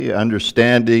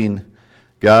Understanding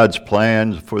God's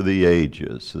plans for the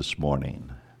ages this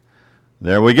morning.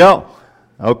 There we go.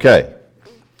 Okay.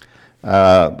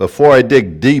 Before I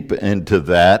dig deep into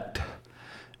that,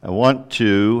 I want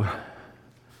to,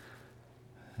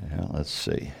 let's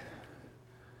see.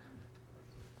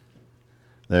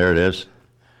 There it is.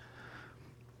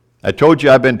 I told you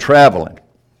I've been traveling.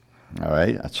 All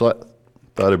right. I thought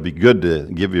it'd be good to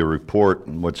give you a report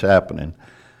on what's happening.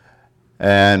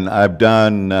 And I've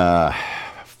done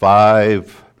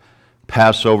 5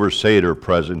 Passover Seder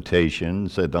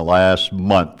presentations in the last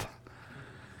month.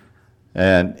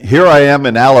 And here I am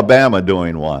in Alabama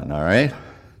doing one, all right?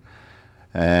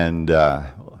 And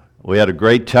we had a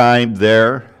great time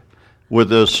there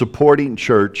with a supporting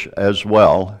church as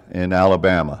well in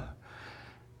Alabama.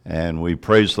 And we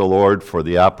praise the Lord for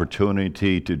the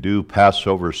opportunity to do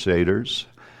Passover Seders.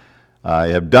 I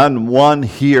have done one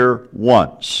here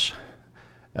once.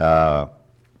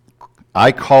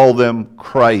 I call them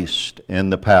Christ in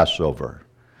the Passover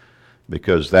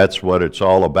because that's what it's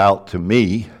all about to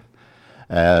me.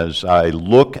 As I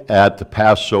look at the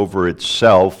Passover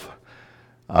itself,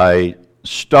 I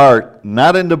start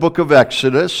not in the book of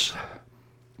Exodus,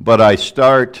 but I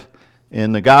start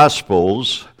in the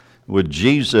Gospels with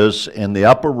Jesus in the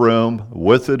upper room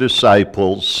with the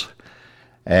disciples,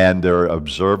 and they're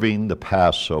observing the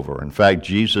Passover. In fact,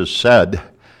 Jesus said,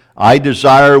 I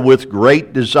desire with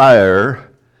great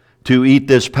desire to eat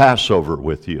this Passover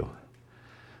with you.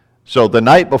 So the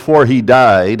night before he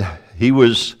died, he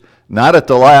was not at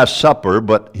the Last Supper,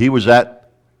 but he was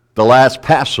at the last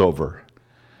Passover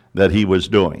that he was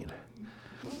doing.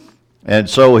 And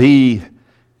so he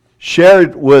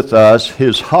shared with us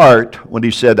his heart when he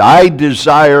said, I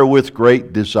desire with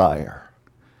great desire.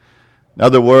 In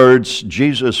other words,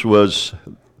 Jesus was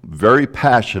very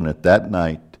passionate that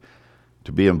night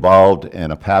to be involved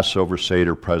in a Passover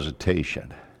Seder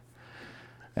presentation.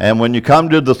 And when you come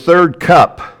to the third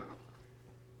cup,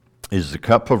 is the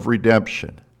cup of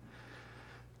redemption.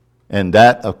 And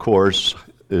that, of course,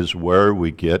 is where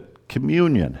we get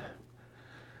communion.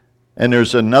 And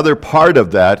there's another part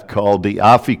of that called the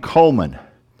afikomen.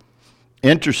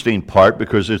 Interesting part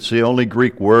because it's the only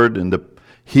Greek word in the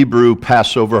Hebrew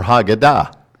Passover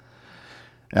Haggadah.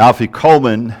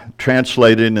 Afikomen,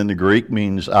 translated in the Greek,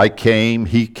 means I came,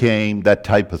 he came, that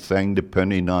type of thing,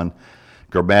 depending on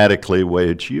grammatically the way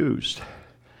it's used.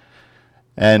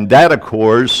 And that, of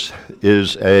course,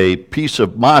 is a piece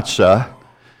of matzah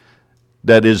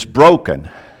that is broken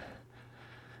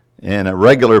in a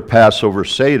regular Passover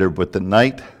Seder, but the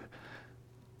night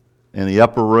in the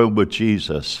upper room with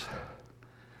Jesus,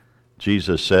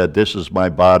 Jesus said, this is my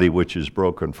body which is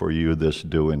broken for you, this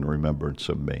do in remembrance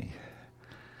of me.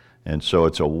 And so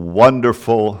it's a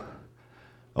wonderful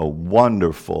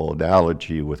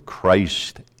analogy with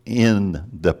Christ in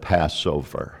the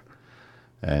Passover.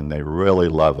 And they really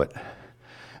love it.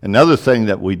 Another thing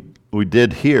that we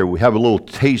did here, we have a little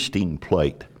tasting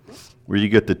plate where you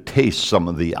get to taste some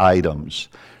of the items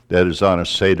that is on a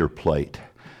Seder plate.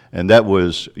 And that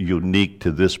was unique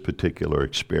to this particular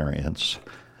experience.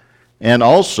 And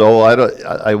also,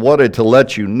 I wanted to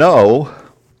let you know,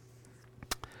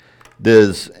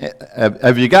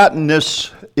 have you gotten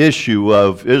this issue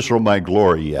of Israel My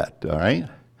Glory yet, all right?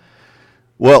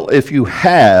 Well, if you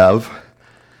have,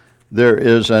 there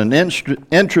is an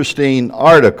interesting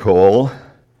article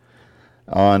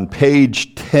on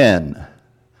page 10,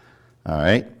 all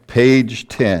right? Page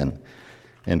 10.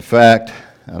 In fact,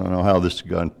 I don't know how this is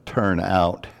going to turn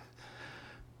out.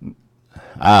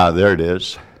 There it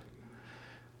is.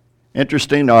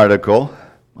 Interesting article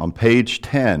on page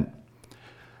 10.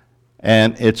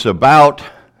 And it's about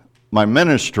my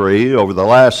ministry over the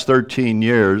last 13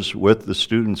 years with the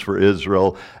Students for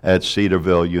Israel at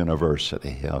Cedarville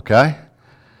University, okay?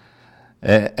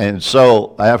 And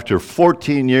so after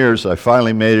 14 years, I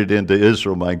finally made it into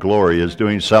Israel My Glory as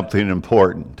doing something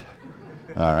important,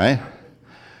 all right?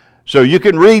 So you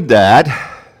can read that,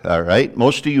 all right?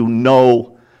 Most of you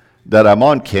know that I'm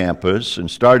on campus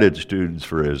and started Students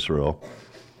for Israel.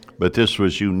 But this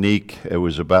was unique. It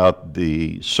was about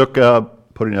the sukkah,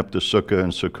 putting up the sukkah in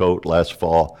Sukkot last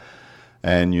fall.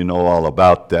 And you know all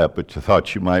about that, but I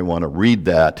thought you might want to read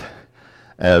that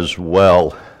as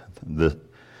well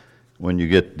when you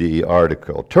get the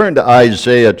article. Turn to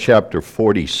Isaiah chapter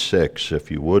 46,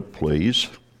 if you would, please.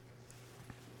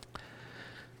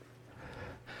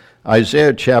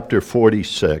 Isaiah chapter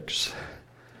 46.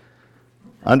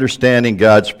 Understanding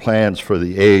God's plans for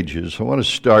the ages. I want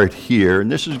to start here,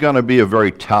 and this is going to be a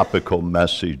very topical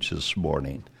message this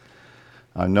morning.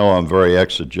 I know I'm very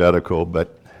exegetical,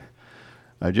 but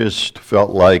I just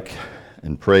felt like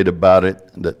and prayed about it,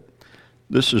 that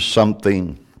this is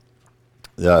something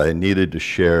that I needed to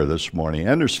share this morning.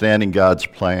 Understanding God's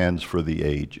plans for the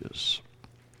ages.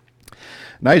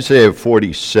 In Isaiah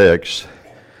 46,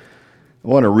 I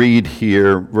want to read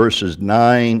here verses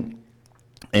 9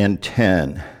 and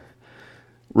 10.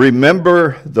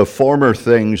 Remember the former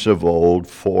things of old,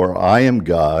 for I am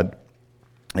God,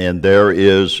 and there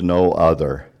is no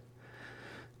other.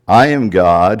 I am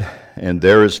God, and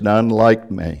there is none like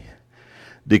me,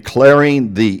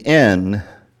 declaring the end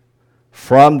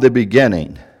from the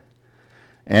beginning,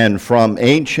 and from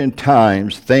ancient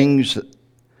times things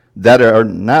that are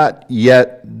not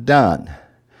yet done,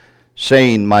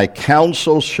 saying, my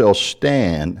counsel shall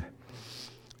stand,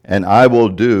 and I will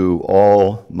do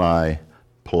all my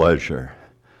pleasure.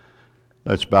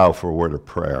 Let's bow for a word of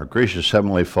prayer. Gracious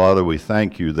Heavenly Father, we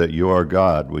thank you that you are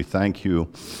God. We thank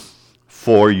you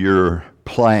for your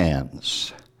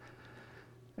plans.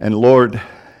 And Lord,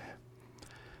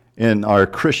 in our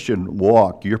Christian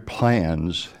walk, your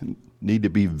plans need to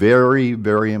be very,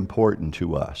 very important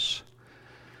to us.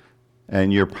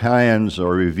 And your plans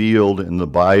are revealed in the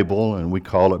Bible, and we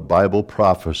call it Bible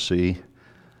prophecy.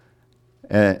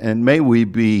 And may we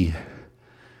be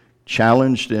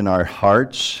challenged in our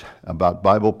hearts about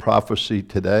Bible prophecy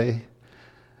today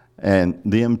and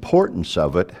the importance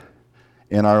of it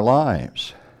in our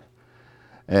lives.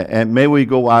 And may we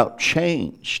go out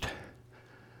changed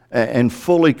and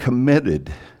fully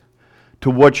committed to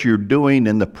what you're doing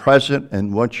in the present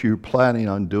and what you're planning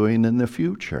on doing in the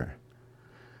future,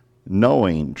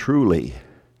 knowing truly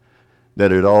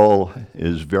that it all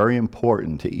is very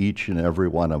important to each and every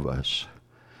one of us.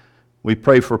 We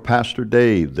pray for Pastor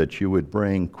Dave that you would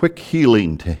bring quick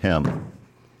healing to him,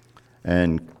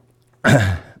 and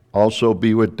also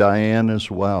be with Diane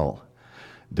as well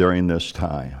during this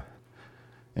time.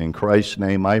 In Christ's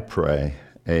name I pray,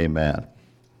 amen.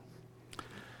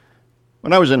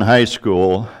 When I was in high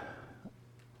school,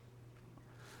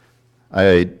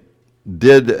 I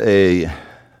did a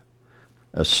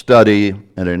study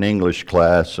in an English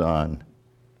class on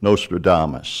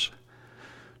Nostradamus.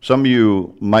 Some of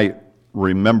you might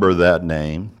remember that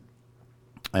name,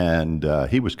 and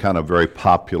he was kind of very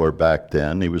popular back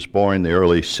then. He was born in the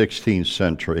early 16th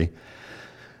century.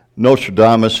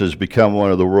 Nostradamus has become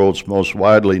one of the world's most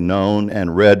widely known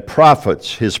and read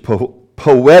prophets. His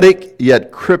poetic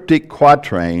yet cryptic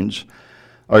quatrains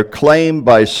are claimed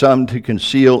by some to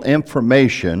conceal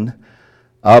information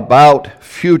about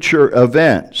future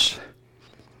events.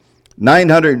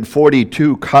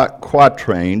 942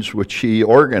 quatrains, which he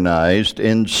organized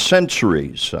in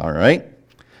centuries, all right?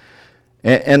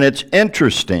 And it's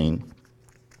interesting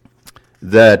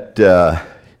that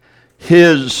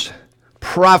his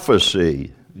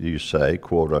prophecy, you say,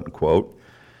 quote unquote,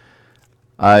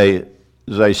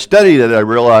 as I studied it, I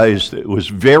realized it was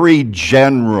very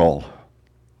general,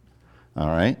 all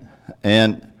right?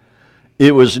 And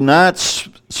it was not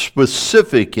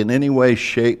specific in any way,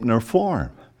 shape, nor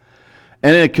form.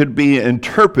 And it could be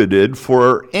interpreted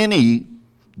for any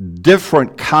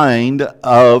different kind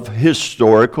of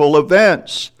historical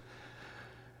events.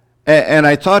 And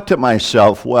I thought to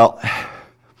myself, well,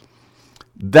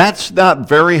 that's not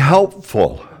very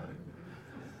helpful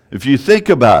if you think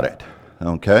about it,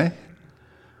 okay?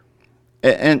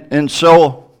 And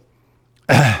so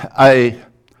I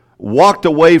walked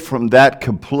away from that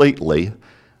completely,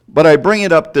 but I bring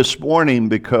it up this morning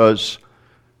because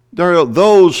there are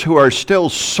those who are still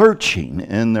searching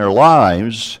in their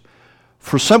lives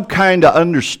for some kind of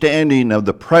understanding of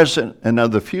the present and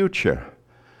of the future.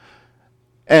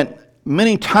 And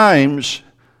many times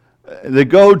they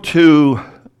go to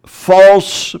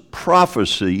false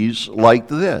prophecies like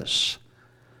this.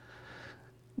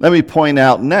 Let me point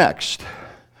out next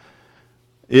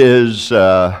is,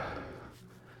 let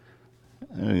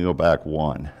me go back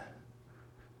one.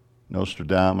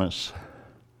 Nostradamus.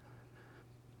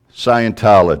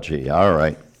 Scientology, all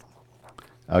right.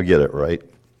 I'll get it right.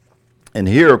 And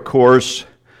here, of course,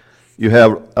 you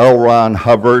have L. Ron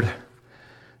Hubbard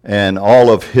and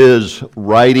all of his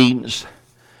writings.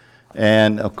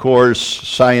 And, of course,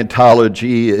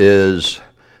 Scientology is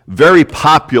very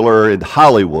popular in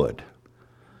Hollywood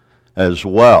as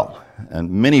well. And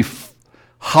many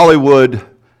Hollywood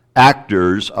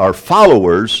actors are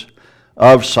followers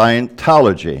of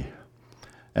Scientology.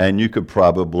 And you could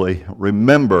probably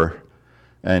remember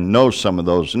and know some of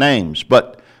those names.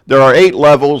 But there are 8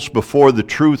 levels before the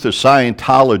truth of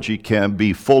Scientology can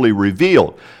be fully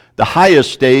revealed. The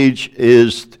highest stage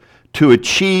is to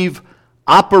achieve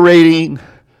operating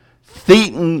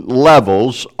thetan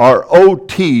levels, or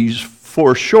OTs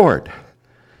for short.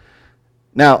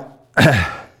 Now,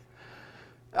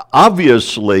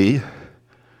 obviously,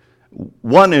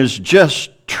 one is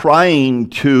just trying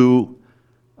to,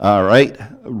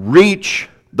 reach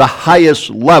the highest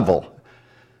level.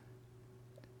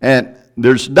 And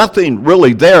there's nothing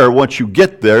really there once you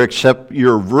get there except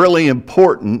you're really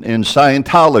important in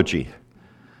Scientology.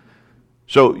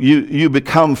 So you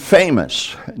become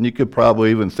famous, and you could probably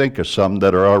even think of some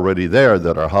that are already there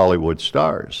that are Hollywood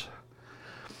stars.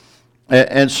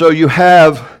 And so you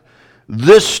have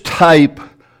this type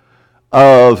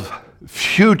of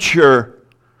future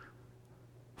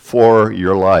for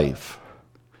your life.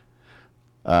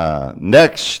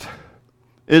 Next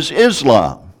is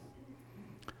Islam.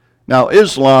 Now,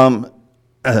 Islam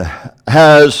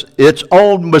has its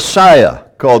own Messiah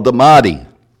called the Mahdi.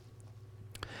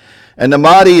 And the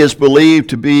Mahdi is believed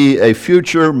to be a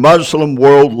future Muslim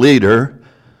world leader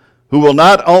who will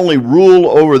not only rule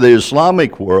over the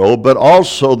Islamic world, but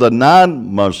also the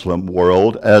non-Muslim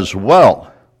world as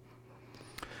well.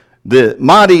 The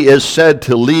Mahdi is said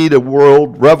to lead a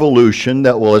world revolution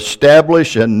that will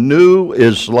establish a new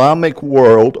Islamic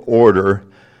world order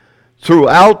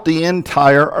throughout the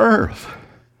entire earth.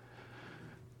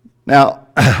 Now,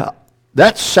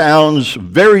 that sounds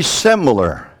very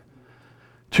similar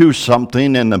to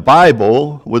something in the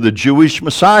Bible with a Jewish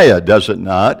Messiah, does it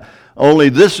not? Only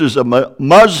this is a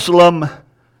Muslim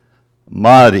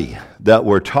Mahdi that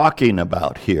we're talking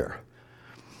about here.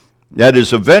 That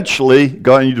is eventually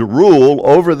going to rule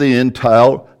over the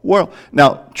entire world.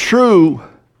 Now, true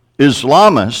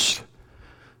Islamists,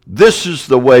 this is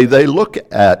the way they look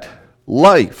at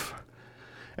life.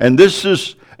 And this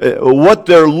is what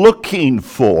they're looking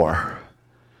for,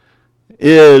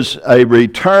 is a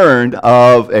return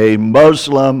of a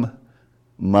Muslim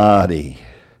Mahdi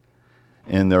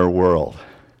in their world.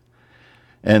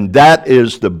 And that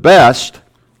is the best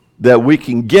that we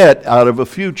can get out of a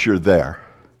future there.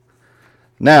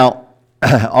 Now,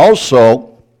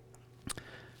 also,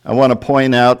 I want to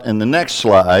point out in the next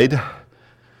slide,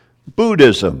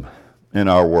 Buddhism in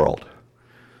our world.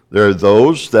 There are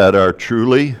those that are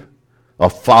truly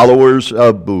followers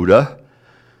of Buddha.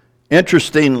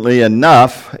 Interestingly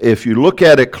enough, if you look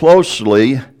at it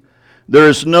closely, there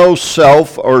is no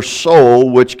self or soul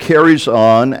which carries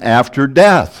on after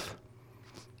death.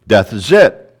 Death is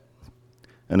it,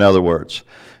 in other words.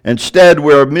 Instead,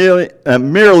 we're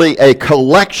merely a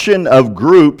collection of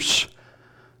groups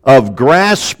of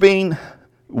grasping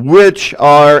which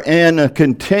are in a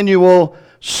continual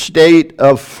state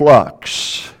of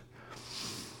flux.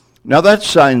 Now that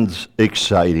sounds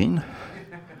exciting.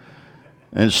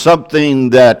 And something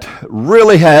that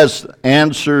really has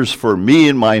answers for me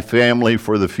and my family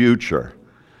for the future.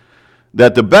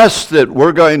 That the best that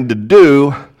we're going to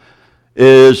do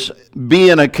is be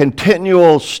in a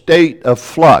continual state of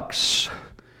flux.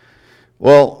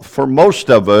 Well, for most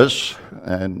of us,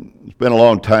 and it's been a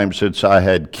long time since I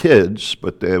had kids,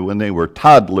 but when they were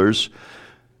toddlers,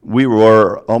 we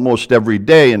were almost every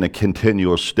day in a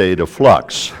continual state of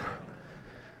flux.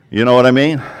 You know what I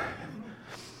mean?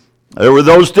 There were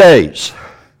those days.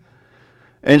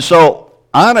 And so,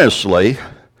 honestly,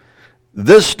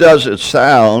 this doesn't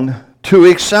sound too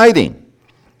exciting.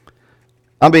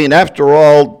 I mean, after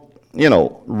all,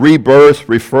 rebirth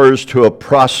refers to a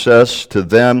process to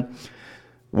them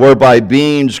whereby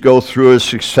beings go through a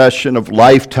succession of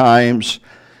lifetimes,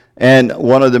 and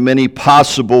one of the many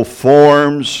possible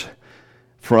forms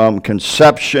from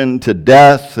conception to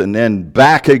death, and then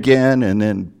back again,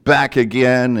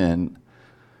 and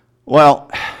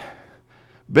well,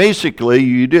 basically,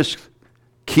 you just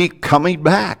keep coming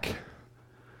back.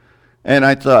 And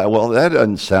I thought, well, that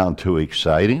doesn't sound too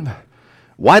exciting.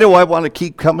 Why do I want to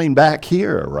keep coming back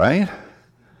here, right?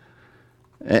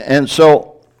 And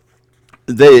so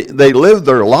they live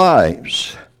their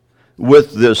lives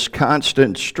with this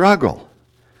constant struggle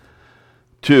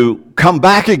to come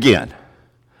back again.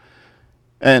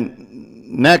 And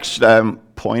next, I'm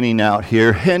pointing out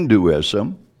here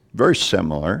Hinduism. Very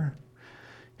similar.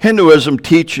 Hinduism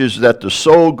teaches that the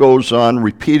soul goes on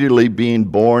repeatedly being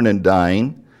born and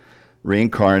dying,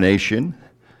 reincarnation.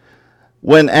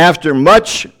 When after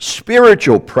much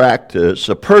spiritual practice,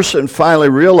 a person finally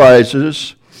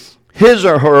realizes his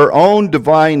or her own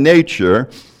divine nature,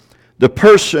 the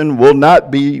person will not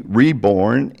be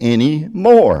reborn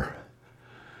anymore.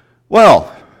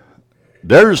 Well,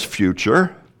 there's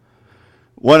future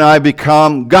when I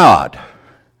become God.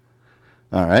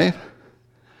 All right?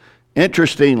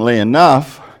 Interestingly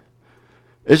enough,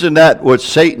 isn't that what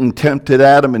Satan tempted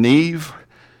Adam and Eve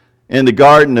in the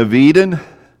Garden of Eden?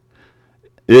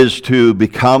 Is to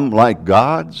become like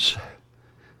gods?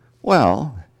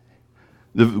 Well,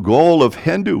 the goal of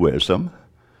Hinduism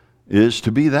is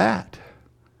to be that,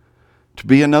 to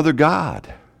be another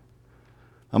God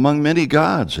among many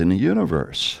gods in the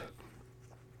universe.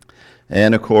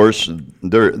 And of course,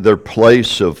 their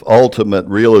place of ultimate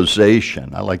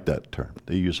realization. I like that term.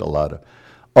 They use a lot of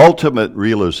ultimate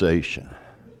realization.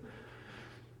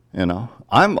 You know,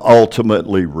 I'm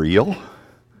ultimately real.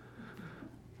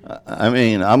 I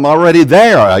mean, I'm already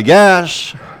there, I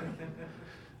guess.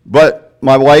 But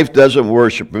my wife doesn't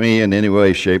worship me in any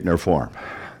way, shape, nor form.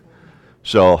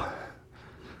 So,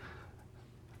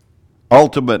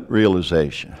 ultimate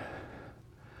realization.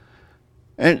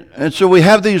 And so we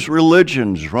have these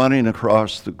religions running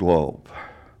across the globe.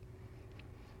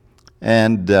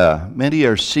 And many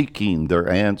are seeking their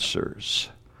answers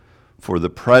for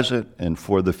the present and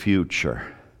for the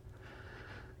future.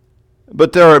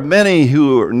 But there are many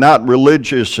who are not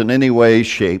religious in any way,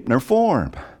 shape, nor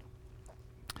form.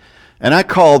 And I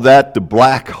call that the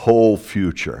black hole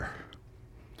future.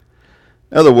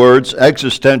 In other words,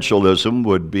 existentialism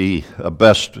would be a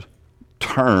best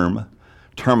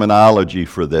terminology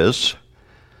for this.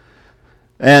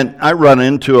 And I run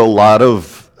into a lot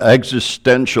of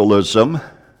existentialism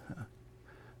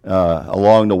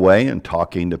along the way in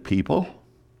talking to people.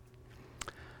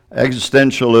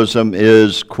 Existentialism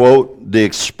is, quote, the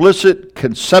explicit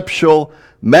conceptual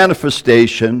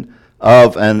manifestation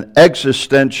of an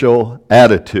existential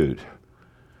attitude.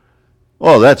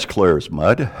 Oh, that's clear as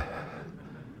mud.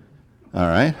 All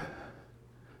right?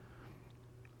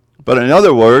 But in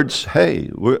other words, hey,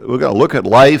 we're going to look at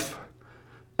life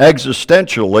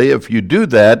existentially. If you do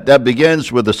that, that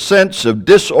begins with a sense of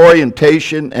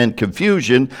disorientation and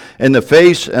confusion in the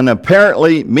face of an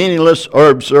apparently meaningless or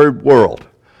absurd world.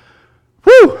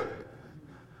 Whew!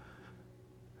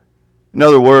 In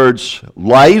other words,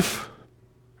 life,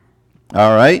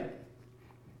 all right,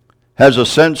 has a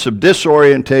sense of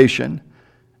disorientation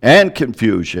and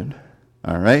confusion,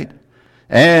 all right,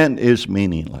 and is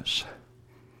meaningless.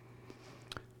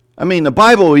 I mean, the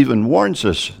Bible even warns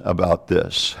us about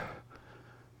this,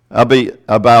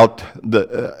 about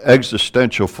the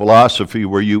existential philosophy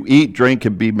where you eat, drink,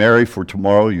 and be merry, for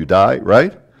tomorrow you die,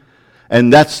 right?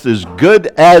 And that's as good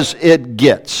as it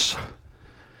gets.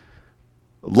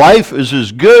 Life is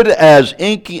as good as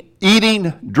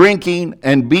eating, drinking,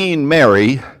 and being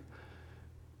merry,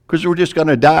 because we're just going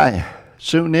to die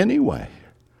soon anyway.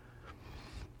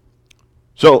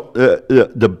 So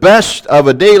the best of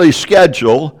a daily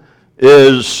schedule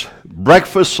is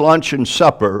breakfast, lunch, and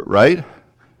supper, right?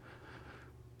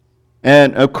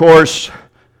 And of course,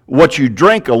 what you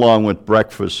drink along with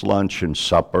breakfast, lunch, and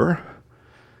supper.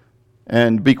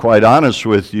 And to be quite honest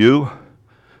with you,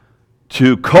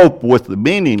 to cope with the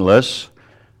meaningless,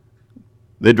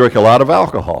 they drink a lot of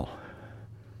alcohol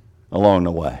along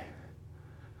the way.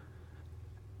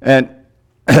 And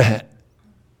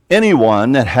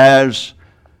anyone that has,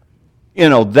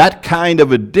 that kind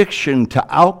of addiction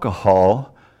to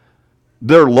alcohol,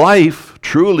 their life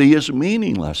truly is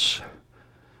meaningless.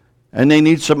 And they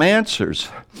need some answers.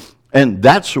 And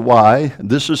that's why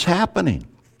this is happening.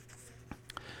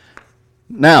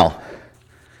 Now,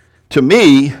 to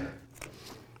me,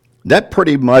 that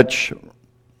pretty much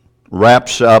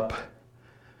wraps up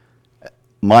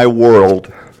my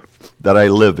world that I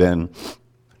live in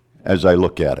as I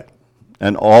look at it,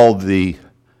 and all the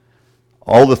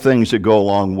things that go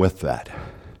along with that.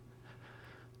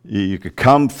 You could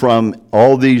come from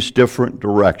all these different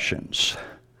directions.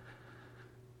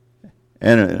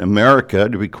 And in America,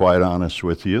 to be quite honest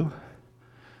with you,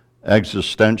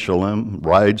 existentialism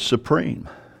rides supreme,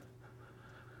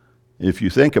 if you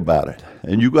think about it.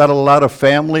 And you got a lot of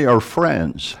family or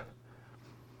friends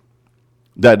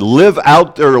that live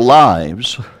out their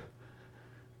lives,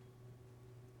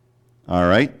 all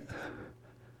right,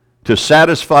 to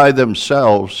satisfy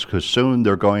themselves, because soon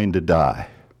they're going to die.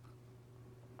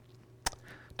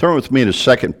 Turn with me to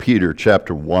 2 Peter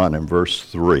chapter 1 and verse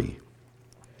 3.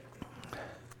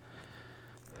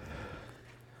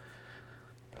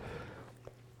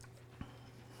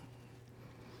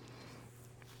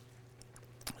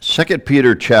 Second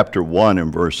Peter chapter 1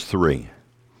 and verse 3.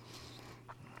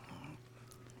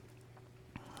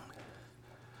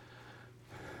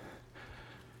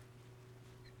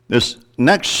 This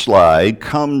next slide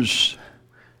comes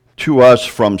to us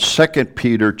from 2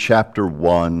 Peter chapter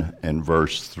 1 and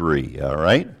verse 3, all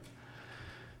right?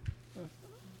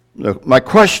 My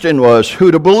question was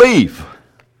who to believe.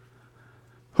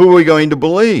 Who are we going to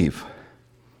believe?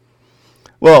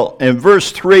 Well, in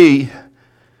verse 3,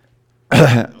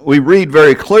 we read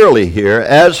very clearly here,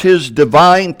 as his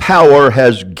divine power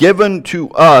has given to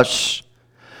us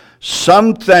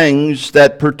some things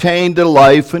that pertain to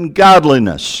life and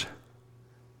godliness.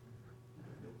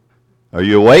 Are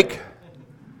you awake?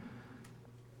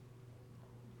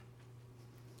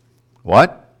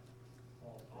 What?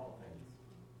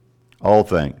 All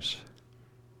things.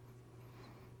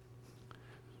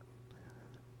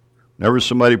 Whenever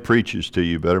somebody preaches to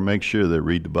you, better make sure they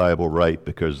read the Bible right,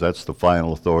 because that's the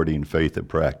final authority in faith and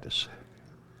practice.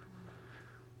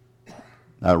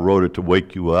 I wrote it to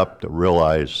wake you up to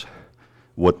realize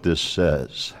what this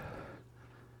says.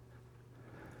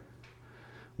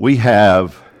 We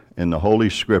have in the Holy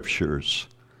Scriptures,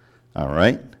 all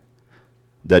right,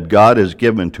 that God has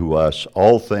given to us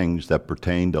all things that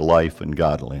pertain to life and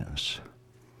godliness.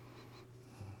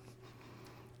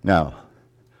 Now,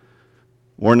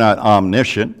 we're not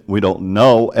omniscient. We don't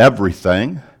know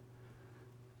everything.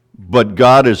 But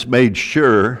God has made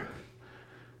sure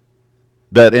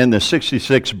that in the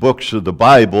 66 books of the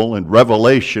Bible and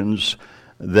Revelations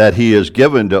that He has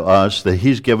given to us, that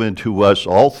He's given to us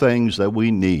all things that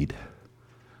we need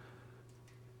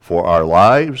for our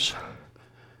lives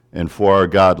and for our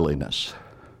godliness.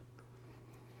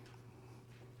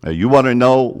 Now, you want to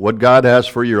know what God has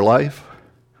for your life?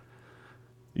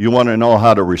 You want to know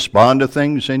how to respond to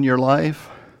things in your life?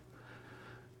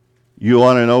 You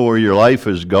want to know where your life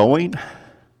is going?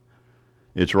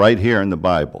 It's right here in the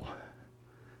Bible.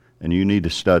 And you need to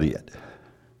study it.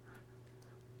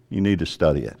 You need to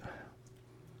study it.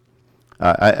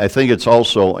 I think it's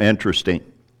also interesting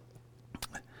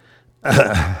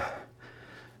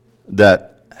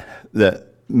that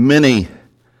many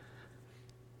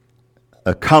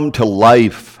come to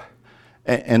life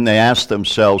and they ask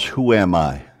themselves, who am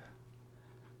I?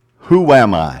 Who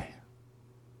am I?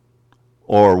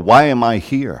 Or why am I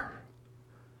here?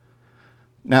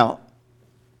 Now,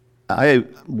 I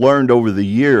learned over the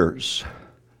years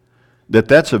that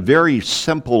that's a very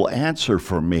simple answer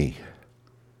for me.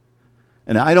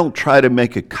 And I don't try to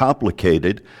make it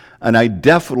complicated, and I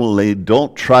definitely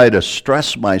don't try to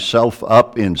stress myself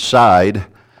up inside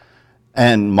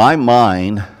and my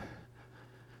mind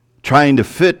trying to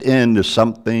fit into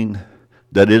something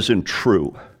that isn't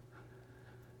true.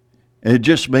 And it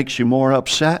just makes you more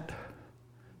upset.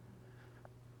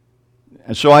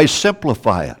 And so I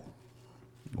simplify it.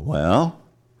 Well,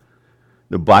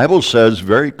 the Bible says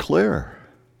very clear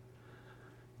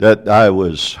that I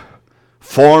was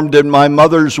formed in my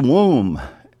mother's womb,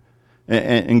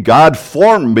 and God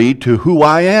formed me to who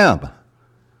I am.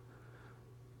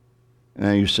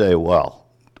 And you say, well,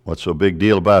 what's so big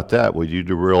deal about that? Well, you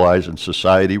do realize in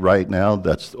society right now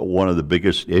that's one of the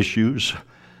biggest issues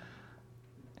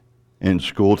in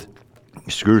school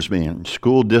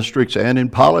districts and in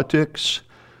politics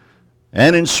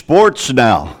and in sports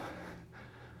now.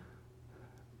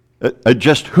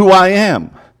 Just who I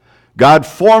am. God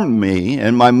formed me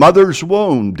in my mother's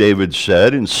womb, David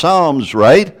said in Psalms,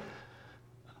 right?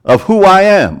 Of who I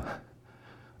am,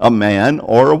 a man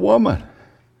or a woman.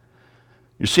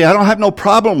 You see, I don't have no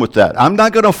problem with that. I'm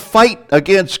not going to fight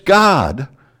against God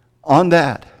on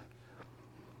that.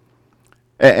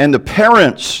 And the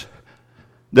parents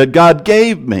that God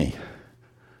gave me,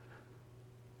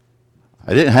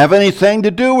 I didn't have anything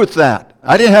to do with that.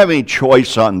 I didn't have any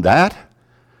choice on that.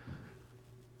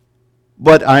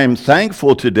 But I am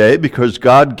thankful today because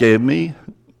God gave me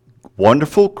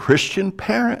wonderful Christian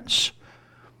parents.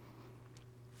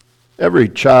 Every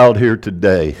child here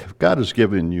today, if God has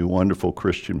given you wonderful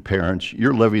Christian parents,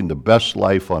 you're living the best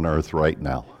life on earth right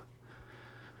now.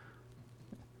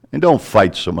 And don't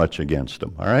fight so much against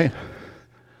them, all right?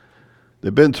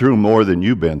 They've been through more than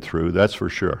you've been through, that's for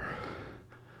sure.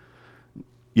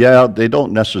 Yeah, they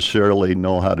don't necessarily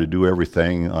know how to do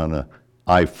everything on an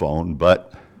iPhone,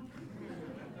 but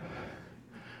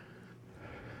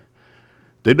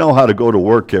they know how to go to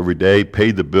work every day, pay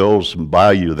the bills, and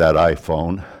buy you that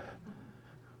iPhone.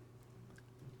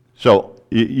 So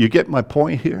you get my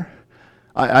point here?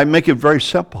 I make it very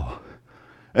simple.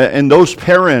 And those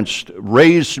parents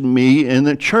raised me in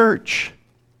the church.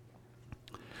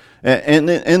 And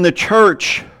in the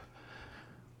church,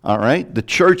 all right, the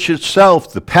church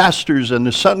itself, the pastors and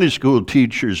the Sunday school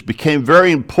teachers became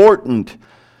very important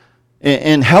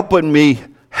in helping me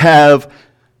have,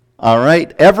 all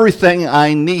right, everything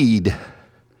I need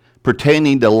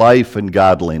pertaining to life and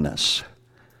godliness.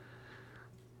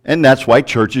 And that's why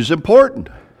church is important.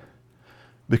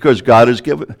 Because God has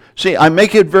given. See, I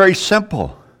make it very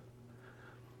simple.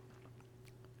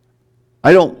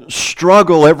 I don't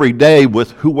struggle every day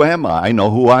with who am I. I know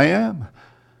who I am.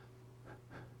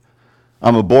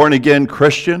 I'm a born-again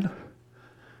Christian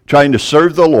trying to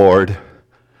serve the Lord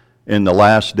in the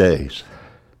last days.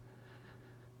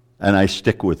 And I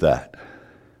stick with that.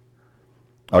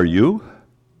 Are you?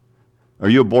 Are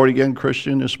you a born-again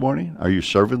Christian this morning? Are you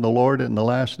serving the Lord in the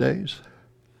last days?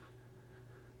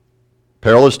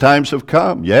 Perilous times have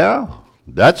come. Yeah,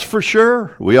 that's for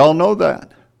sure. We all know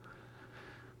that.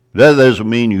 That doesn't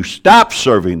mean you stop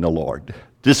serving the Lord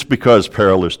just because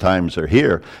perilous times are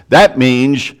here. That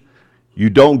means you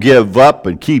don't give up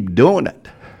and keep doing it.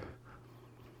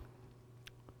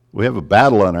 We have a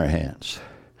battle on our hands.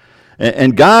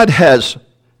 And God has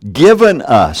given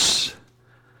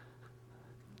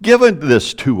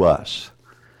this to us.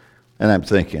 And I'm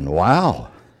thinking, wow,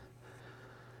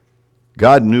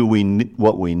 God knew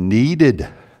what we needed,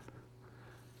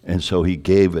 and so he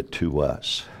gave it to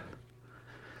us.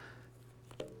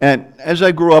 And as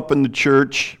I grew up in the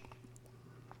church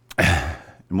and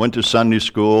went to Sunday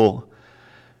school,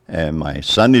 and my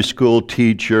Sunday school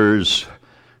teachers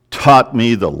taught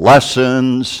me the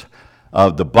lessons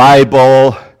of the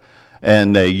Bible,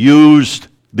 and they used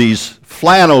these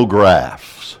flannel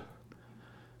graphs.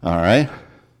 All right?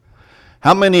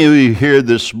 How many of you here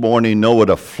this morning know what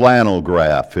a flannel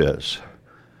graph is?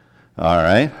 All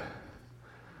right?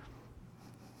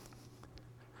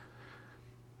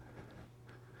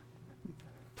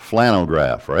 Flannel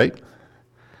graph, right?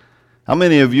 How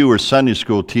many of you were Sunday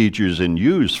school teachers and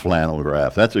used flannel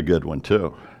graph? That's a good one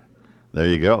too. There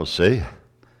you go, see?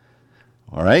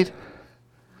 All right?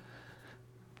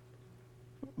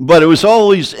 But it was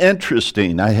always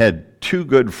interesting. I had two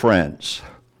good friends,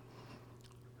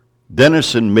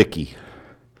 Dennis and Mickey.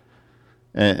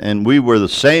 And we were the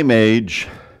same age,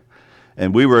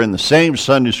 and we were in the same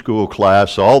Sunday school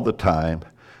class all the time.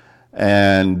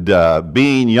 And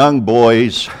being young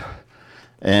boys,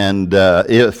 and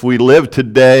if we lived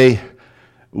today,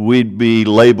 we'd be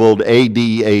labeled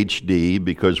ADHD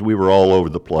because we were all over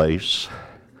the place.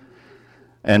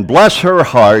 And bless her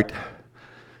heart,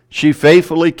 she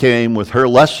faithfully came with her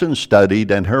lesson studied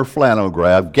and her flannel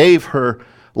graph, gave her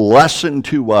lesson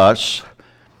to us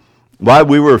while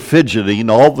we were fidgeting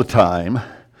all the time.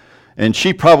 And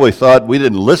she probably thought we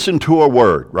didn't listen to a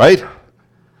word, right?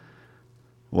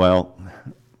 Well,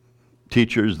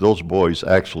 teachers, those boys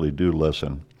actually do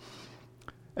listen.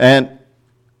 And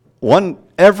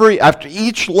after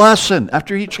each lesson,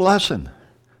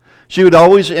 she would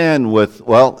always end with,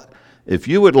 well, if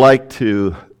you would like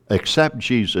to accept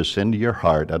Jesus into your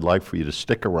heart, I'd like for you to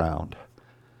stick around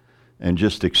and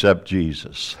just accept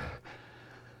Jesus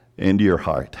into your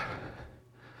heart.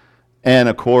 And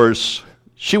of course,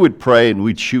 she would pray and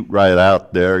we'd shoot right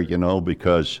out there, you know,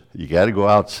 because you got to go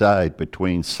outside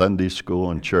between Sunday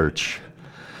school and church.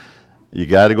 You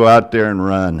got to go out there and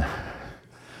run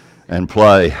and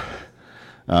play.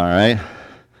 All right?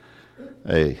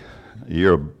 Hey,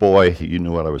 you're a boy, you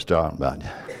knew what I was talking about.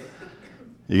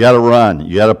 You got to run,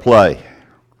 you got to play,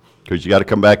 because you got to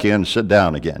come back in and sit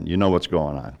down again. You know what's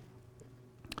going on.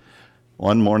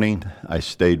 One morning, I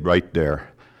stayed right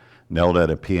there, knelt at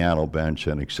a piano bench,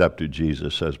 and accepted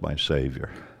Jesus as my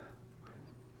Savior.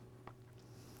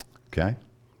 Okay?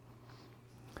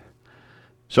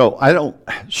 So I don't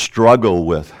struggle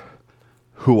with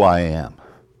who I am,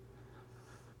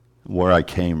 where I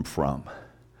came from.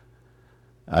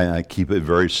 I keep it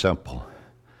very simple.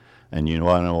 And you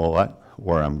want to know what?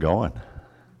 Where I'm going.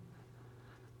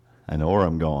 I know where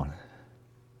I'm going.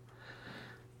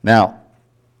 Now,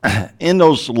 in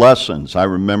those lessons, I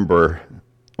remember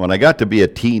when I got to be a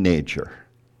teenager,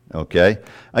 okay,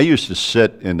 I used to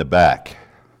sit in the back,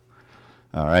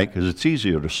 all right, because it's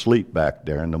easier to sleep back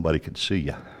there and nobody could see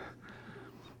you.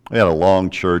 We had a long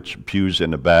church, pews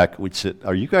in the back. We'd sit,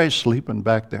 are you guys sleeping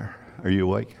back there? Are you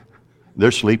awake?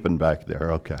 They're sleeping back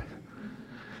there, okay.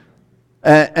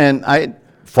 And I'd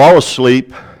fall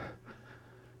asleep,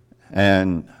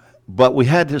 but we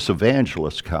had this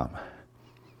evangelist come.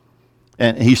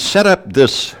 And he set up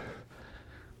this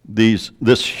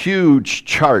huge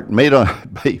chart made on,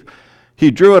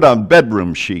 he drew it on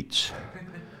bedroom sheets,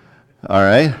 all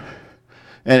right?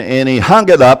 And he hung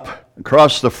it up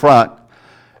across the front.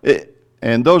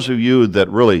 And those of you that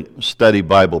really study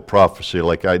Bible prophecy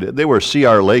like I did, they were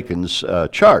C.R. Lakin's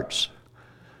charts.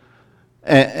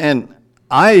 And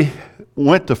I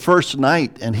went the first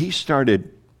night, and he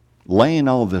started laying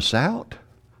all this out.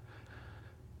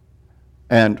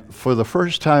 And for the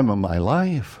first time in my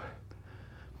life,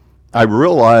 I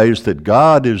realized that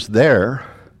God is there,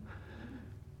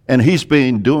 and he's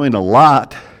been doing a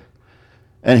lot,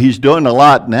 and he's doing a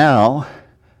lot now,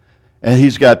 and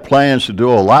he's got plans to do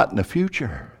a lot in the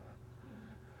future.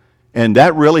 And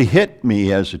that really hit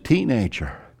me as a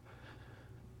teenager,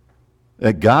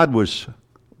 that God was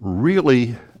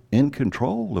really in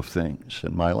control of things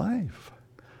in my life.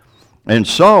 And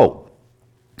so,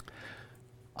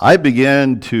 I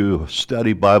began to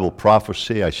study Bible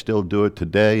prophecy. I still do it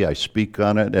today. I speak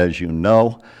on it, as you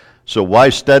know. So why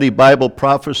study Bible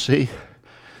prophecy?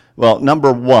 Well,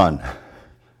 number one,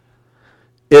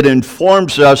 it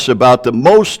informs us about the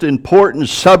most important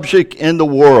subject in the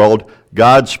world,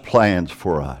 God's plans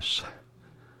for us.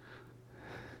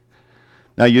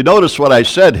 Now, you notice what I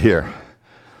said here.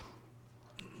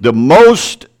 The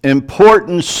most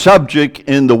important subject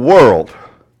in the world.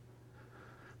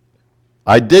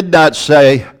 I did not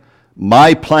say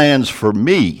my plans for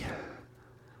me.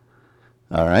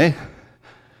 All right?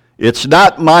 It's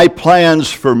not my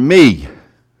plans for me.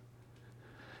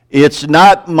 It's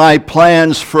not my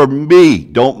plans for me.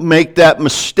 Don't make that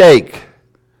mistake.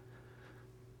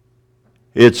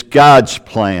 It's God's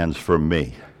plans for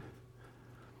me.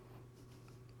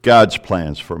 God's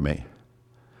plans for me.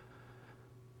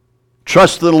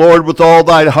 Trust the Lord with all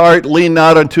thy heart, lean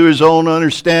not unto his own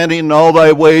understanding, in all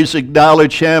thy ways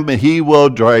acknowledge him, and he will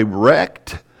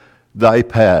direct thy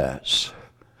paths.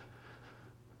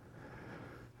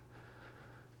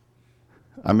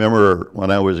 I remember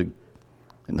when I was in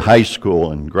high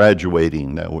school and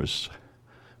graduating, that was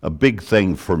a big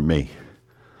thing for me.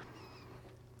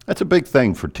 That's a big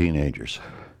thing for teenagers.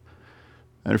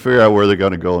 And to figure out where they're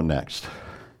going to go next.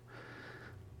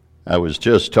 I was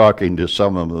just talking to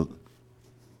some of the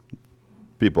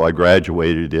people I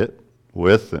graduated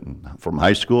with from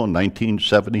high school in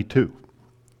 1972.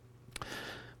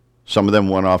 Some of them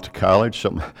went off to college.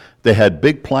 They had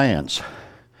big plans.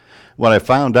 What I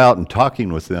found out in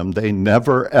talking with them, they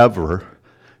never, ever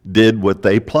did what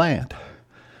they planned.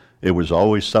 It was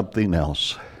always something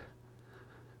else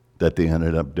that they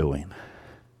ended up doing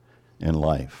in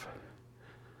life.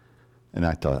 And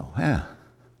I thought, yeah,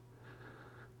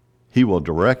 he will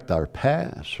direct our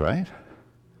paths, right?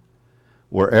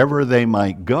 Wherever they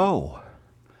might go.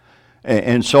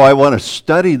 And so I want to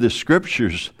study the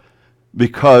Scriptures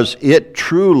because it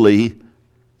truly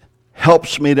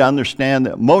helps me to understand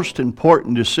that most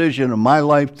important decision in my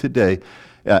life today,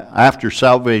 after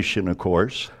salvation, of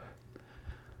course,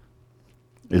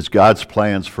 is God's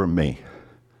plans for me.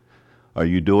 Are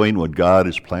you doing what God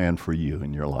has planned for you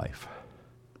in your life?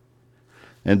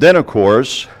 And then, of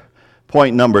course,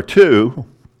 point number 2,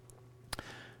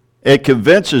 it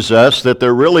convinces us that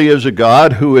there really is a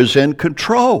God who is in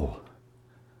control.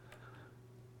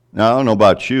 Now, I don't know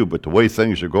about you, but the way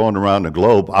things are going around the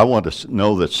globe, I want to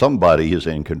know that somebody is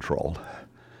in control.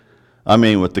 I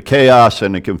mean, with the chaos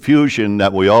and the confusion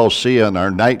that we all see on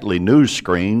our nightly news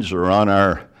screens or on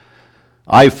our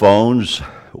iPhones,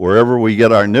 wherever we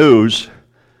get our news,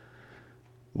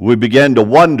 we begin to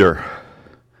wonder,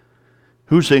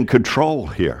 who's in control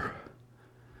here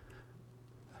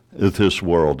of this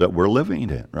world that we're living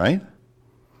in, right?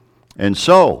 And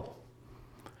so,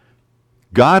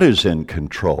 God is in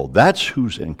control. That's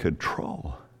who's in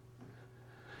control.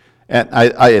 And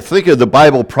I think of the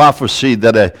Bible prophecy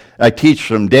that I teach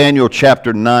from Daniel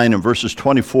chapter 9 and verses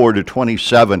 24 to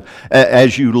 27.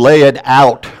 As you lay it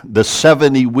out, the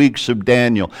 70 weeks of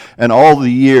Daniel and all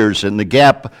the years and the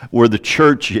gap where the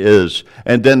church is,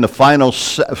 and then the final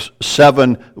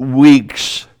 7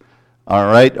 weeks, all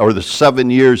right, or the 7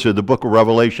 years of the book of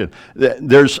Revelation.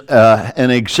 There's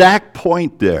an exact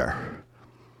point there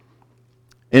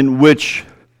in which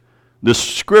the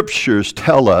Scriptures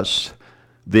tell us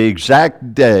the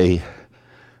exact day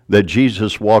that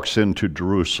Jesus walks into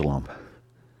Jerusalem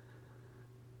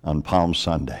on Palm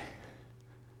Sunday.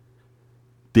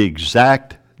 The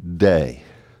exact day.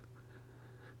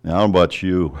 Now, I don't know about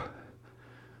you,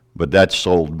 but that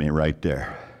sold me right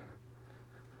there.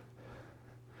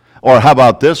 Or how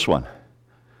about this one?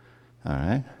 All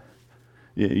right.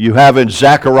 You have in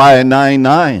Zechariah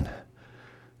 9:9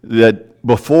 that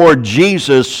before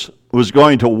Jesus was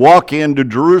going to walk into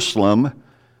Jerusalem,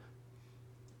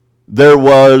 there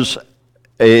was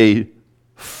a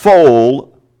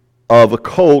foal of a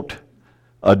colt,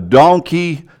 a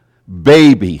donkey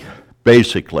baby,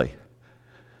 basically.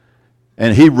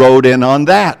 And he rode in on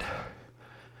that.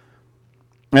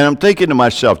 And I'm thinking to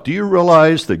myself, do you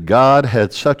realize that God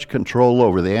had such control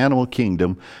over the animal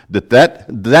kingdom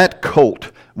that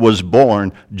colt was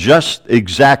born just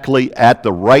exactly at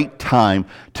the right time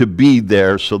to be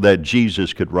there so that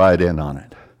Jesus could ride in on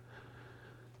it?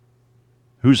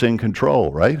 Who's in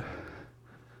control, right?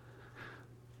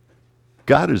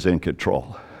 God is in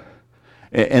control.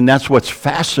 And that's what's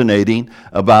fascinating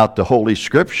about the Holy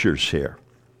Scriptures here.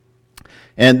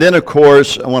 And then, of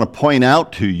course, I want to point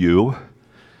out to you,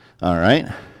 all right,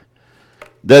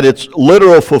 that it's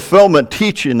literal fulfillment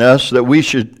teaching us that we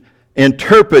should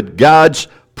interpret God's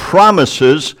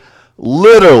promises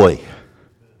literally.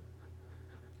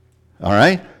 All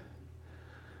right?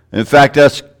 In fact,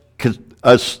 us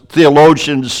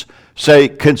theologians say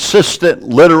consistent,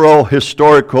 literal,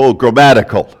 historical,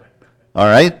 grammatical. All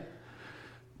right?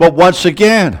 But once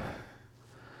again,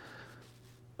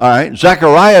 all right,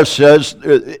 Zechariah says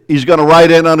he's going to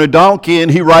ride in on a donkey, and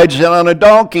he rides in on a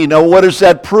donkey. Now, what does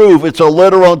that prove? It's a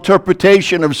literal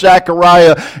interpretation of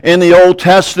Zechariah in the Old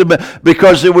Testament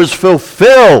because it was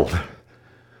fulfilled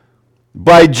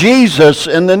by Jesus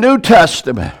in the New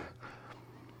Testament.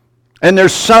 And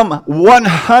there's some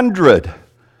 100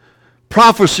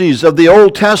 prophecies of the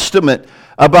Old Testament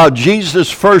about Jesus'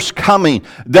 first coming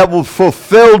that were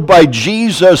fulfilled by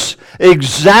Jesus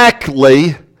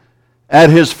exactly at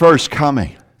his first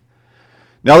coming.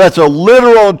 Now that's a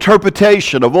literal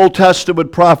interpretation of Old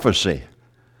Testament prophecy.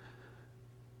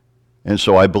 And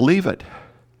so I believe it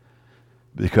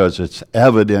because it's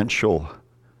evidential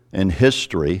in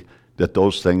history that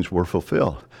those things were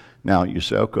fulfilled. Now you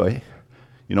say, okay,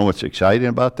 you know what's exciting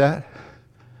about that?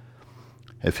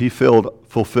 If he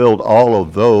fulfilled all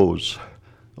of those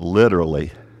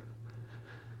literally,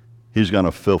 he's going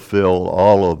to fulfill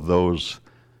all of those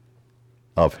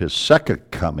of his second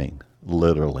coming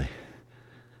literally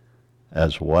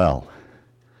as well.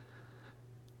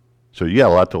 So you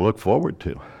got a lot to look forward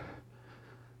to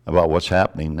about what's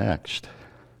happening next.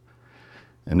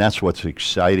 And that's what's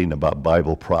exciting about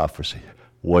Bible prophecy.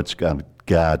 What's God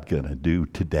going to do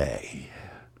today?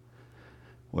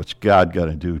 What's God going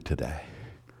to do today?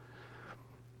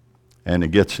 And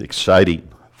it gets exciting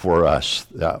for us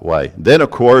that way. Then,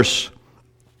 of course,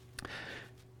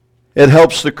 it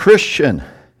helps the Christian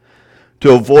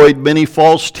to avoid many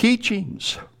false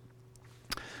teachings.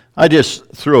 I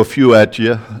just threw a few at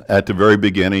you at the very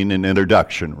beginning in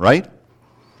introduction, right?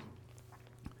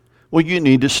 Well, you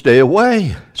need to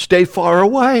stay far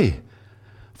away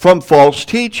from false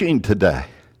teaching today.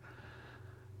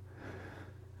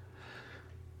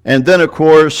 And then, of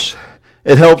course,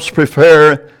 it helps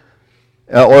prepare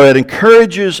or it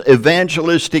encourages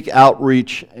evangelistic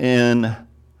outreach in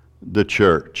the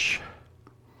church,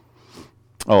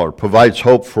 or provides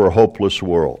hope for a hopeless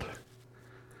world.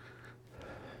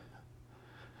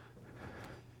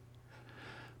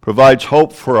 Provides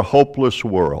hope for a hopeless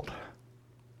world.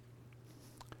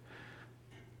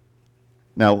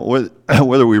 Now,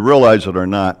 whether we realize it or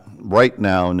not, right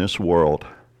now in this world,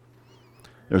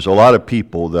 there's a lot of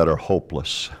people that are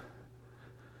hopeless.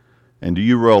 And do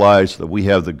you realize that we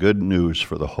have the good news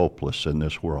for the hopeless in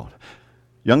this world?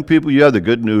 Young people, you have the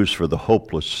good news for the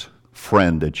hopeless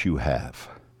friend that you have.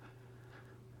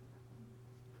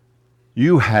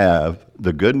 You have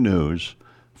the good news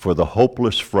for the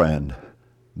hopeless friend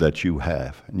that you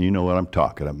have. And you know what I'm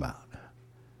talking about.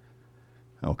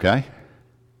 Okay?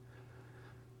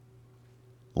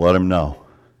 Let them know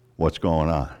what's going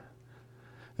on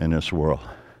in this world.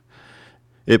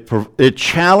 It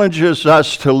challenges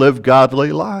us to live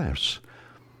godly lives.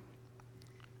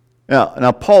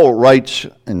 Now, Paul writes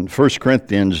in 1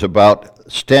 Corinthians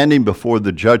about standing before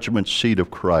the judgment seat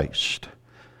of Christ.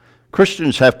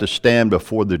 Christians have to stand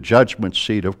before the judgment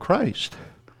seat of Christ.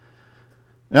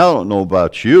 Now, I don't know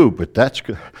about you, but that's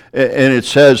good. And it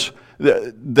says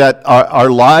that our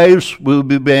lives will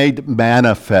be made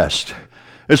manifest.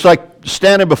 It's like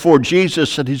standing before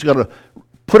Jesus and he's going to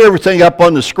put everything up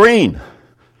on the screen.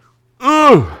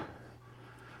 Ugh.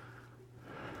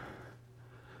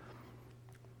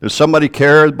 Does somebody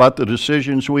care about the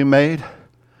decisions we made?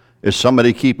 Is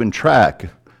somebody keeping track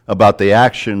about the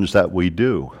actions that we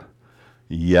do?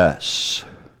 Yes.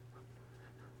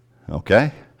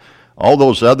 Okay? All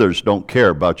those others don't care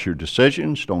about your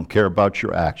decisions, don't care about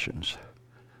your actions.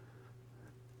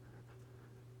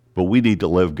 But we need to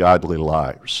live godly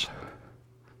lives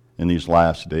in these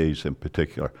last days in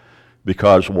particular.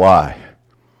 Because why?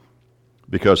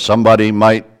 Because somebody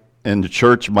in the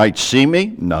church might see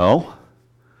me? No.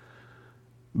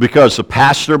 Because the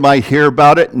pastor might hear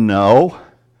about it? No.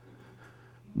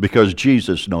 Because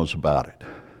Jesus knows about it.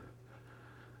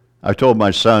 I told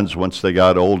my sons once they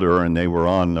got older and they were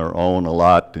on their own a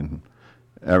lot and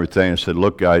everything, I said,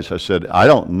 look guys, I said, I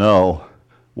don't know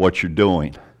what you're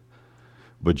doing,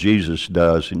 but Jesus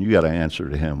does, and you got to answer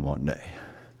to him one day,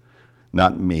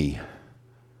 not me.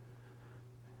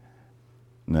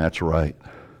 And that's right.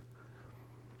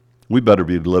 We better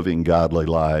be living godly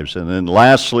lives. And then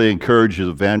lastly, encourages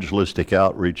evangelistic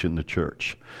outreach in the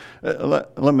church.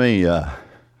 Let me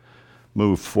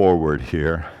move forward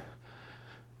here.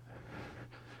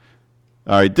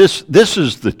 All right, this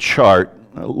is the chart,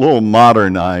 a little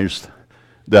modernized,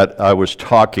 that I was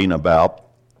talking about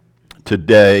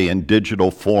today in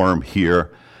digital form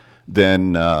here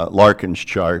than Larkin's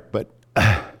chart. But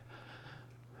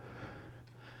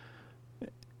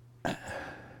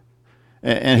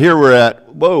And here we're at,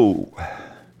 whoa.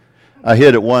 I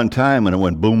hit it one time and it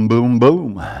went boom, boom,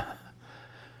 boom.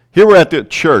 Here we're at the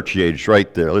church age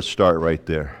right there. Let's start right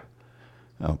there.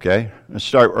 Okay? Let's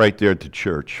start right there at the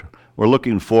church. We're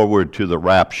looking forward to the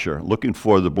rapture, looking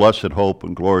for the blessed hope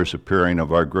and glorious appearing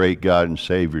of our great God and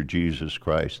Savior, Jesus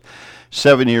Christ.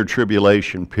 7-year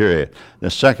tribulation period, the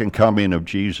second coming of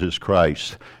Jesus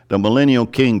Christ, the millennial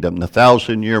kingdom, the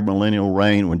 1,000-year millennial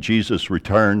reign when Jesus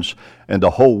returns and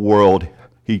the whole world,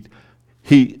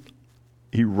 he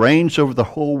reigns over the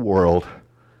whole world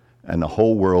and the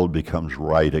whole world becomes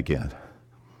right again.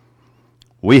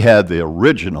 We had the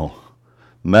original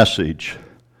message,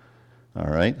 all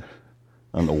right,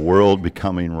 on the world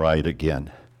becoming right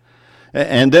again.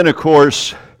 And then, of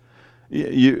course,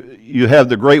 you have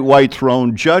the great white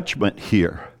throne judgment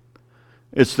here.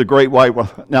 It's the great white.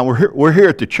 Now, we're here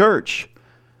at the church.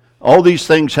 All these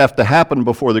things have to happen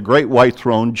before the great white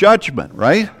throne judgment,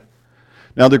 right?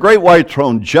 Now, the great white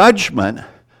throne judgment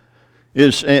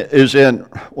is in,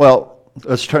 well,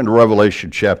 let's turn to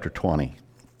Revelation chapter 20.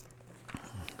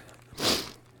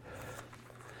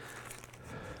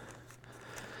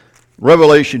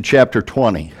 Revelation chapter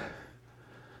 20.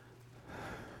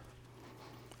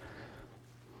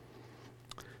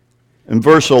 In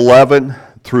verse 11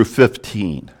 through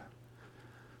 15.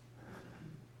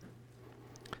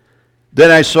 Then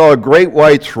I saw a great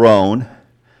white throne,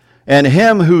 and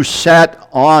him who sat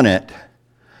on it,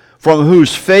 from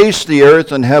whose face the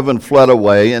earth and heaven fled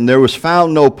away, and there was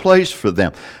found no place for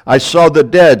them. I saw the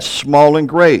dead, small and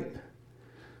great.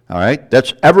 All right,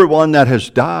 that's everyone that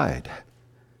has died.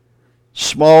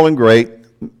 Small and great,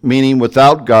 meaning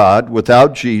without God,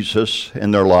 without Jesus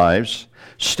in their lives,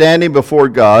 standing before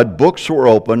God. Books were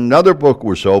open. Another book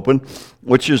was open,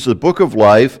 which is the book of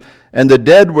life, and the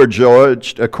dead were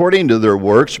judged according to their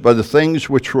works by the things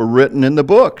which were written in the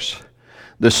books.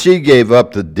 The sea gave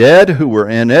up the dead who were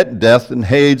in it. Death and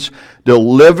Hades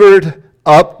delivered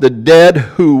up the dead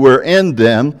who were in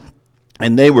them,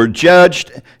 and they were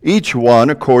judged, each one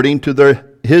according to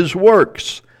his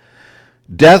works.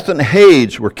 Death and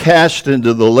Hades were cast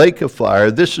into the lake of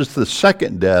fire. This is the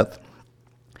second death.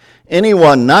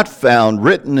 Anyone not found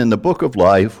written in the book of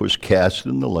life was cast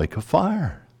in the lake of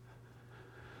fire.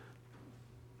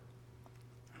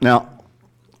 Now,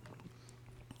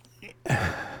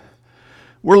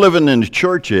 we're living in the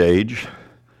church age,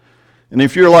 and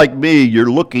if you're like me, you're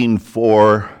looking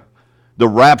for the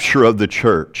rapture of the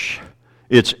church.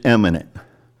 It's imminent,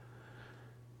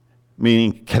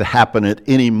 meaning it could happen at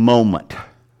any moment.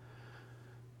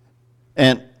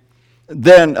 And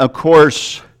then, of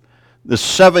course, the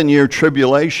 7-year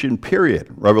tribulation period,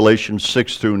 Revelation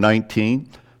 6 through 19.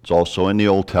 It's also in the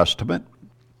Old Testament.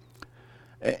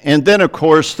 And then, of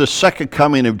course, the second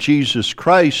coming of Jesus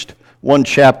Christ, one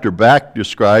chapter back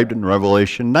described in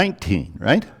Revelation 19,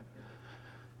 right?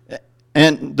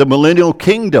 And the millennial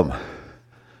kingdom.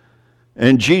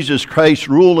 And Jesus Christ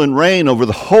rule and reign over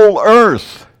the whole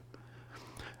earth.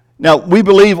 Now, we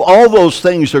believe all those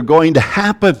things are going to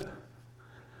happen.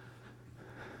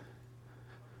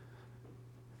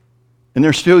 And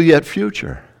they're still yet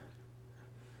future.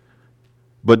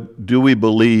 But do we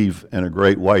believe in a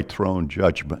great white throne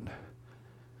judgment?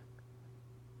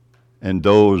 And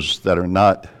those that are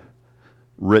not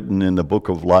written in the book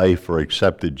of life or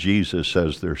accepted Jesus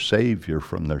as their Savior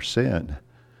from their sin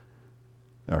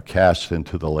are cast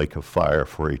into the lake of fire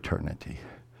for eternity.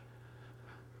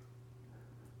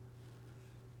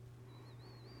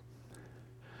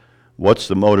 What's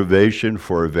the motivation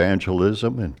for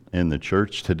evangelism in the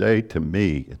church today? To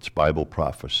me, it's Bible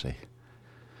prophecy.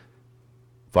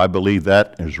 If I believe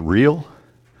that is real,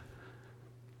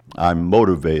 I'm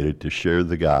motivated to share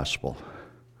the gospel.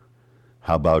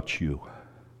 How about you?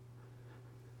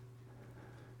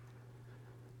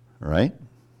 Right?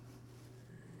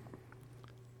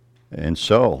 And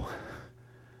so,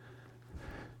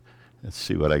 let's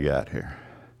see what I got here.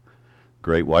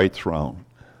 Great white throne.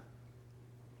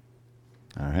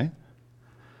 All right?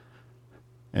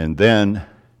 And then,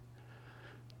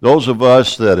 those of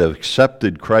us that have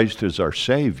accepted Christ as our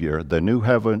Savior, the new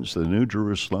heavens, the new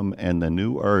Jerusalem, and the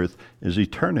new earth is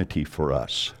eternity for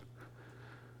us.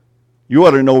 You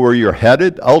ought to know where you're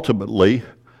headed. Ultimately,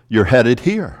 you're headed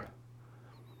here.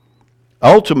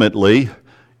 Ultimately,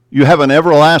 you have an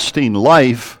everlasting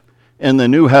life in the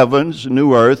new heavens,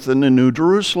 new earth, and the new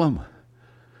Jerusalem.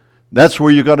 That's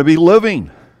where you've got to be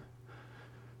living.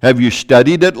 Have you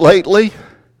studied it lately?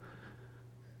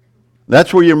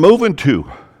 That's where you're moving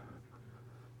to.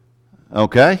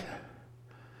 Okay?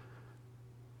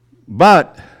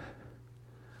 But,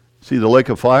 see the lake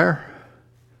of fire?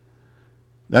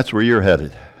 That's where you're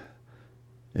headed.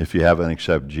 if you haven't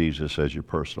accepted Jesus as your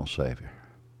personal Savior.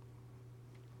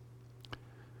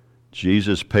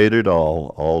 Jesus paid it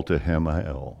all to him I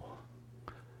owe.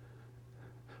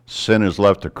 Sin has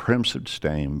left a crimson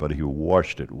stain, but he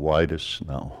washed it white as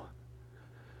snow.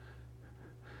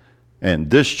 And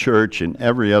this church and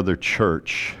every other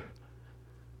church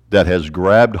that has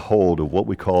grabbed hold of what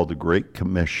we call the Great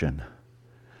Commission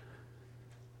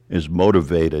is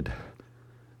motivated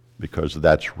because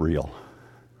that's real.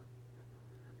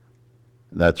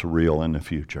 That's real in the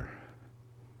future.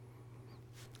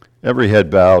 Every head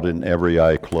bowed and every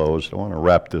eye closed. I want to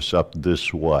wrap this up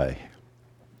this way.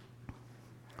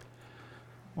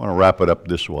 I want to wrap it up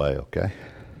this way, okay?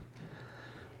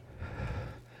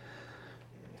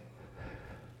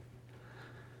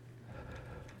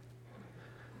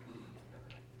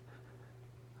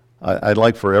 I'd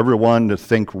like for everyone to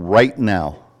think right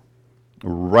now,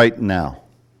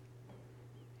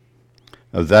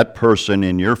 of that person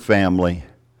in your family,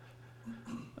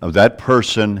 of that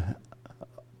person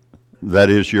that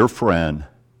is your friend.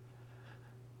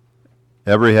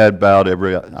 Every head bowed,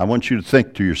 I want you to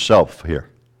think to yourself here.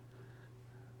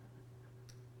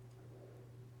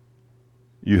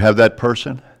 You have that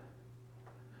person?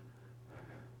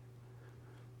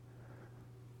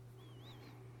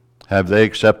 Have they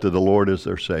accepted the Lord as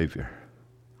their Savior?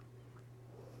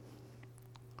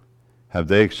 Have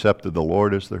they accepted the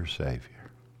Lord as their Savior?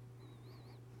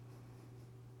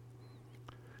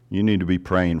 You need to be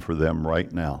praying for them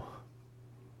right now.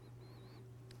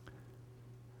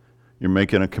 You're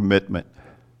making a commitment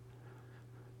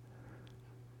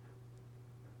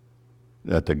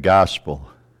that the gospel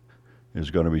is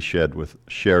going to be shared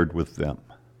with them.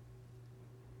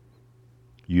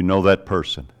 You know that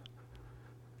person.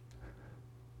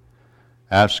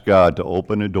 Ask God to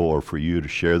open a door for you to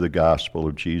share the gospel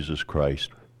of Jesus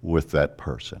Christ with that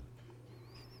person.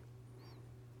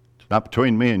 It's not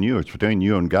between me and you, it's between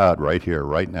you and God right here,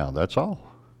 right now. That's all.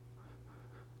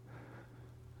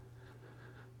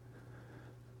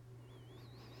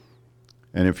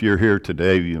 And if you're here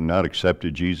today, you've not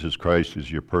accepted Jesus Christ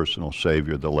as your personal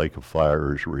Savior, the lake of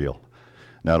fire is real.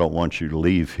 And I don't want you to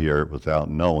leave here without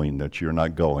knowing that you're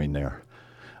not going there.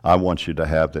 I want you to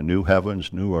have the new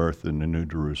heavens, new earth, and the new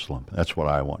Jerusalem. That's what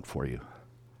I want for you.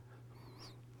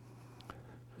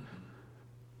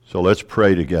 So let's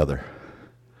pray together.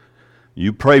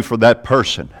 You pray for that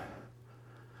person.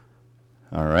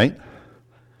 All right?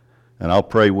 And I'll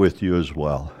pray with you as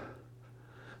well.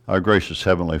 Our gracious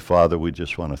Heavenly Father, we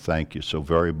just want to thank you so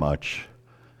very much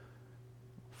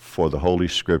for the Holy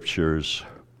Scriptures,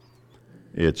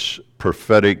 its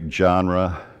prophetic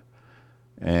genre,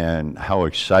 and how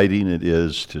exciting it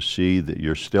is to see that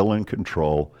you're still in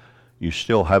control. You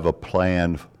still have a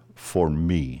plan for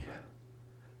me.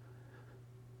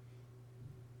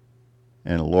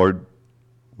 And Lord,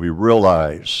 we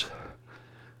realize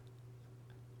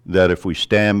that if we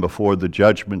stand before the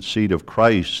judgment seat of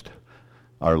Christ,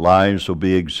 our lives will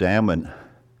be examined,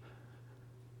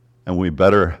 and we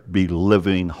better be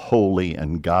living holy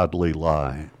and godly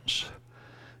lives.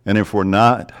 And if we're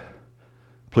not,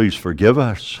 please forgive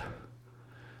us.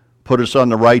 Put us on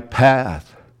the right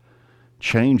path.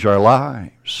 Change our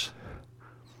lives.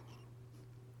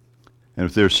 And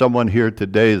if there's someone here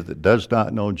today that does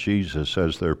not know Jesus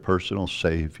as their personal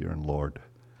Savior and Lord,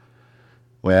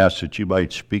 we ask that you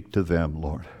might speak to them,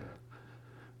 Lord.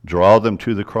 Draw them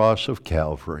to the cross of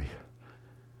Calvary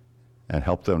and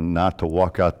help them not to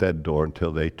walk out that door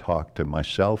until they talk to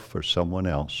myself or someone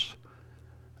else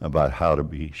about how to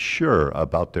be sure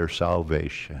about their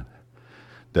salvation,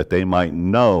 that they might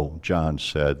know, John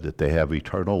said, that they have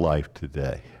eternal life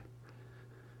today.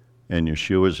 In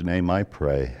Yeshua's name I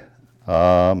pray.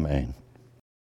 Amen.